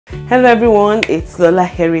Hello everyone, it's Lola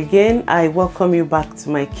here again. I welcome you back to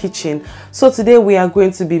my kitchen. So today we are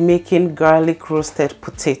going to be making garlic roasted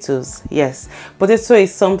potatoes. Yes, potato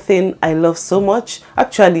is something I love so much.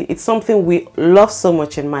 Actually, it's something we love so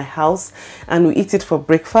much in my house, and we eat it for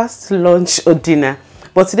breakfast, lunch or dinner.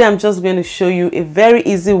 But today I'm just going to show you a very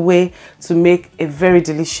easy way to make a very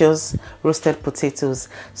delicious roasted potatoes.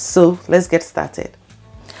 So let's get started.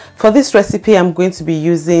 For this recipe, I'm going to be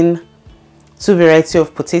using two varieties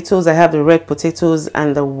of potatoes. I have the red potatoes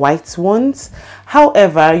and the white ones.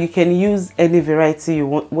 However, you can use any variety you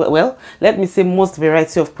want. Well, let me say most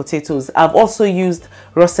variety of potatoes. I've also used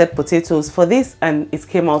russet potatoes for this and it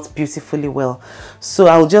came out beautifully well. So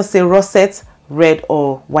I'll just say russet, red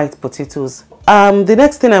or white potatoes. The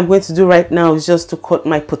next thing I'm going to do right now is just to cut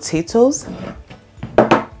my potatoes.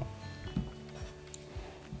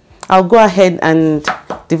 I'll go ahead and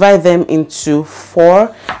divide them into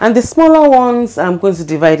 4, and the smaller ones I'm going to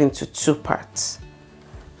divide into 2 parts.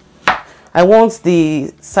 I want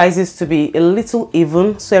the sizes to be a little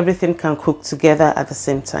even so everything can cook together at the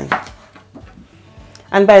same time.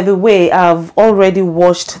 And by the way, I've already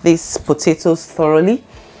washed these potatoes thoroughly.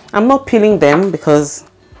 I'm not peeling them because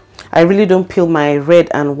I really don't peel my red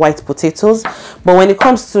and white potatoes, but when it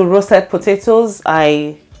comes to roasted potatoes,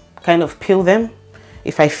 I kind of peel them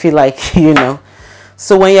if I feel like, you know.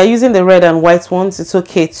 So when you're using the red and white ones, it's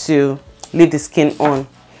okay to leave the skin on.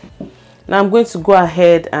 Now I'm going to go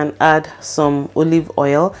ahead and add some olive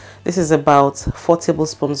oil. This is about 4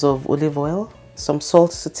 tablespoons of olive oil, some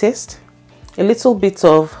salt to taste, a little bit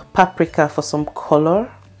of paprika for some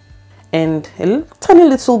color, and a tiny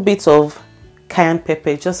little bit of cayenne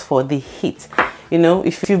pepper just for the heat. You know,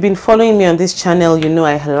 if you've been following me on this channel, you know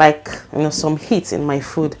I like, some heat in my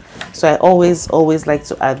food. So I always like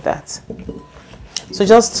to add that. So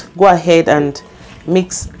just go ahead and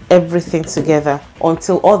mix everything together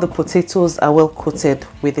until all the potatoes are well coated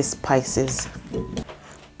with the spices.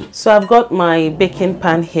 So I've got my baking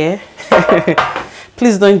pan here.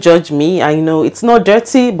 Please don't judge me. I know it's not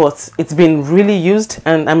dirty, but it's been really used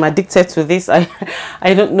and I'm addicted to this. I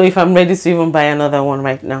don't know if I'm ready to even buy another one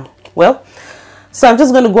right now. Well, so I'm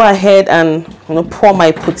just going to go ahead and pour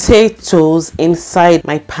my potatoes inside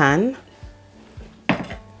my pan.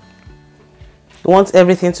 You want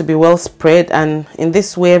everything to be well spread, and in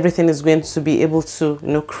this way everything is going to be able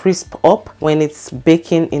to crisp up when it's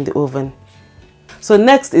baking in the oven. So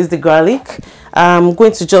next is the garlic. I'm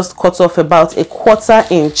going to just cut off about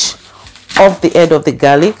 1/4 inch of the head of the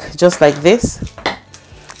garlic, just like this.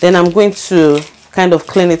 Then I'm going to kind of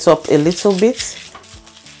clean it up a little bit.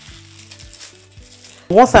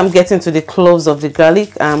 Once I'm getting to the cloves of the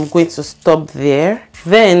garlic, I'm going to stop there.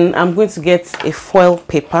 Then I'm going to get a foil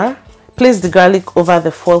paper. Place the garlic over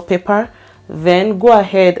the foil paper. Then go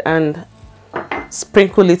ahead and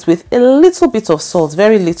sprinkle it with a little bit of salt,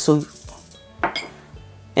 very little.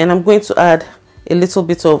 And I'm going to add a little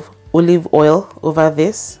bit of olive oil over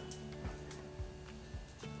this.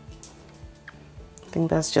 I think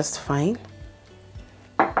that's just fine.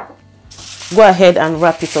 Go ahead and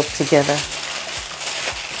wrap it up together.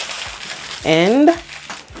 And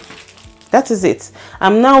that is it.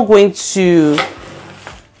 I'm now going to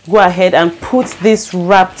go ahead and put this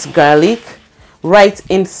wrapped garlic right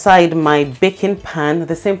inside my baking pan,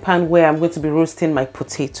 the same pan where I'm going to be roasting my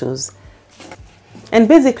potatoes. And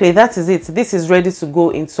basically that is it. This is ready to go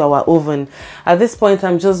into our oven. At this point,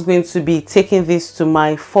 I'm just going to be taking this to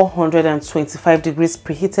my 425 degrees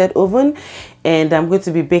preheated oven, and I'm going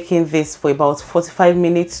to be baking this for about 45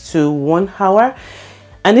 minutes to 1 hour.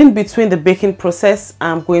 And in between the baking process,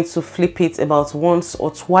 I'm going to flip it about once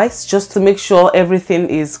or twice just to make sure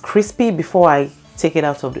everything is crispy before I take it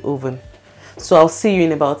out of the oven. So I'll see you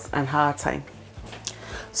in about an hour time.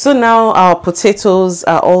 So now our potatoes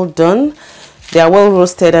are all done. They are well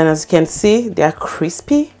roasted, and as you can see, they are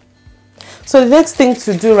crispy. So the next thing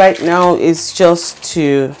to do right now is just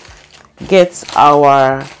to get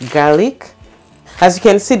our garlic. As you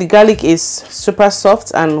can see, the garlic is super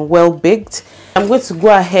soft and well baked. I'm going to go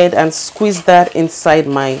ahead and squeeze that inside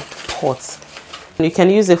my pot. You can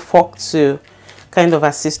use a fork to kind of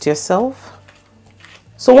assist yourself.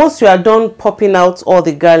 So once you are done popping out all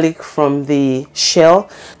the garlic from the shell,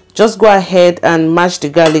 just go ahead and mash the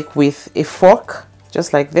garlic with a fork,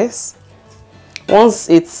 just like this. Once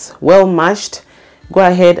it's well mashed, go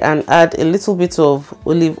ahead and add a little bit of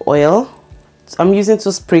olive oil. I'm using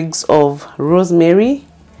 2 sprigs of rosemary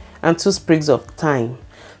and 2 sprigs of thyme.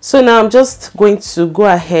 So now I'm just going to go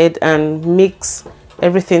ahead and mix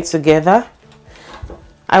everything together.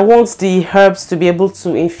 I want the herbs to be able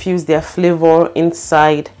to infuse their flavor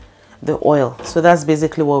inside the oil. So that's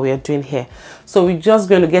basically what we are doing here. So we're just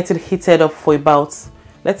going to get it heated up for about,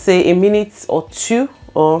 let's say, a minute or two,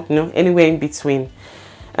 or anywhere in between.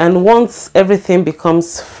 And once everything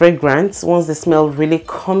becomes fragrant, once the smell really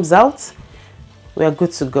comes out, we are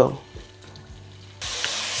good to go.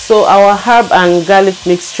 So our herb and garlic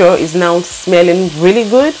mixture is now smelling really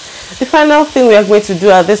good. The final thing we are going to do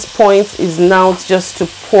at this point is now just to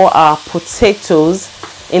pour our potatoes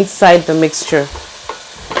inside the mixture.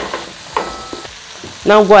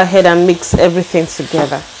 Now go ahead and mix everything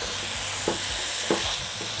together.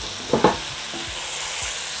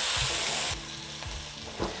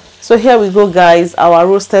 So here we go, guys. Our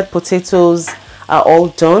roasted potatoes are all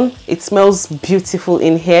done. It smells beautiful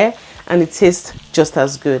in here and it tastes just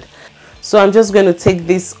as good. So I'm just going to take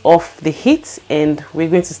this off the heat and we're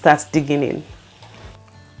going to start digging in.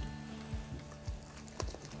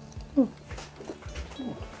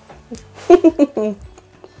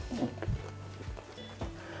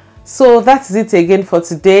 So that's it again for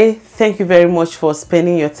today. Thank you very much for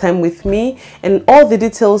spending your time with me, and all the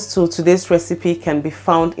details to today's recipe can be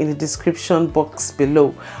found in the description box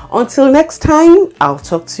below. Until next time, I'll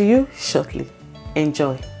talk to you shortly.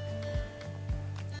 Enjoy.